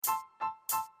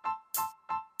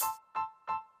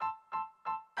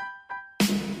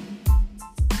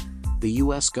The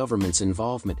U.S. government's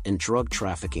involvement in drug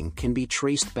trafficking can be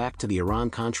traced back to the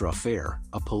Iran-Contra affair,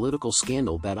 a political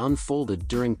scandal that unfolded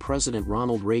during President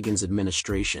Ronald Reagan's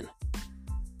administration.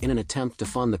 In an attempt to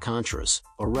fund the Contras,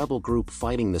 a rebel group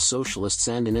fighting the socialist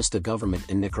Sandinista government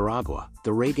in Nicaragua,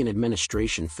 the Reagan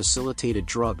administration facilitated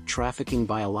drug trafficking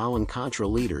by allowing Contra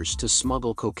leaders to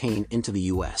smuggle cocaine into the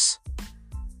U.S.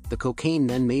 The cocaine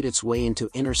then made its way into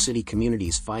inner-city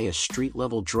communities via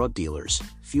street-level drug dealers,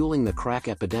 fueling the crack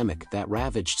epidemic that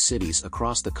ravaged cities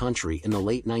across the country in the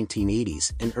late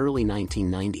 1980s and early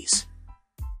 1990s.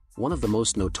 One of the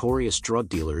most notorious drug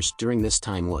dealers during this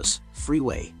time was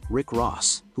Freeway Rick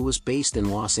Ross, who was based in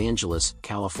Los Angeles,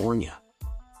 California.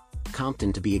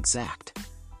 Compton to be exact.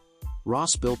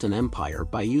 Ross built an empire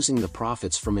by using the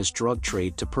profits from his drug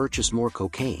trade to purchase more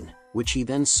cocaine, which he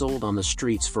then sold on the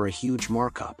streets for a huge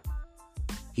markup.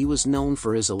 He was known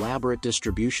for his elaborate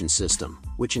distribution system,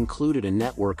 which included a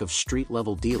network of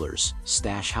street-level dealers,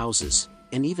 stash houses,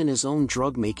 and even his own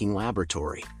drug-making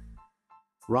laboratory.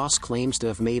 Ross claims to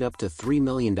have made up to $3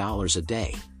 million a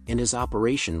day, and his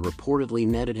operation reportedly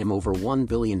netted him over $1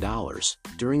 billion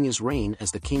during his reign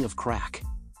as the king of crack.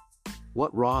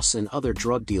 What Ross and other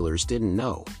drug dealers didn't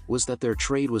know was that their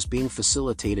trade was being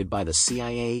facilitated by the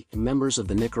CIA, and members of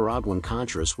the Nicaraguan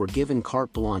Contras were given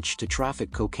carte blanche to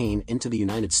traffic cocaine into the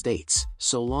United States,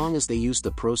 so long as they used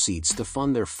the proceeds to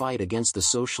fund their fight against the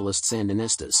socialist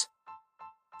Sandinistas.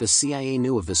 The CIA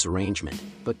knew of this arrangement,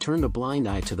 but turned a blind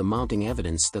eye to the mounting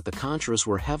evidence that the Contras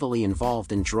were heavily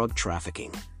involved in drug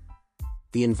trafficking.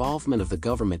 The involvement of the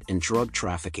government in drug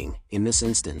trafficking, in this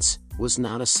instance, was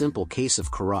not a simple case of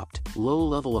corrupt,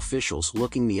 low-level officials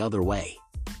looking the other way.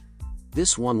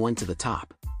 This one went to the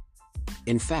top.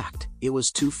 In fact, it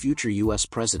was two future U.S.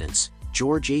 presidents,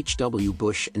 George H.W.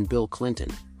 Bush and Bill Clinton,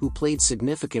 who played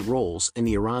significant roles in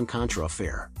the Iran-Contra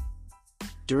affair.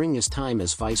 During his time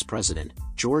as vice president,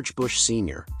 George Bush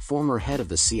Sr., former head of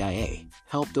the CIA,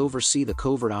 helped oversee the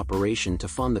covert operation to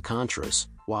fund the Contras,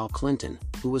 while Clinton,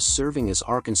 who was serving as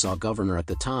Arkansas governor at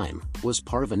the time, was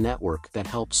part of a network that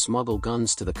helped smuggle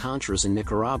guns to the Contras in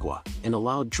Nicaragua and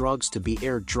allowed drugs to be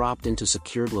airdropped into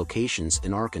secured locations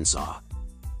in Arkansas.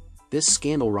 This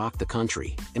scandal rocked the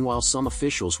country, and while some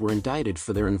officials were indicted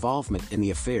for their involvement in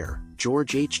the affair,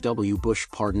 George H.W. Bush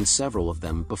pardoned several of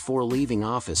them before leaving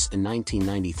office in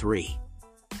 1993.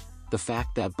 The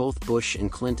fact that both Bush and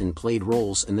Clinton played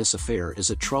roles in this affair is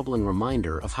a troubling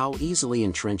reminder of how easily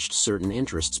entrenched certain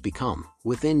interests become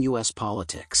within U.S.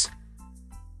 politics,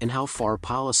 and how far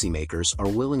policymakers are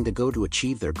willing to go to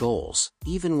achieve their goals,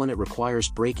 even when it requires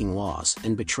breaking laws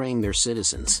and betraying their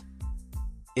citizens.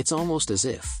 It's almost as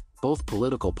if both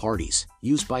political parties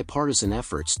use bipartisan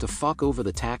efforts to fuck over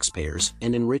the taxpayers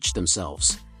and enrich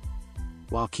themselves,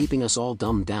 while keeping us all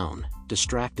dumbed down,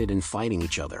 distracted and fighting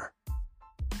each other.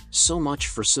 So much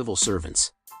for civil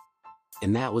servants.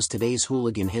 And that was today's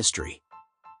Hooligan History.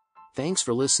 Thanks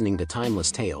for listening to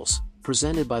Timeless Tales,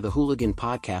 presented by the Hooligan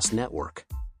Podcast Network.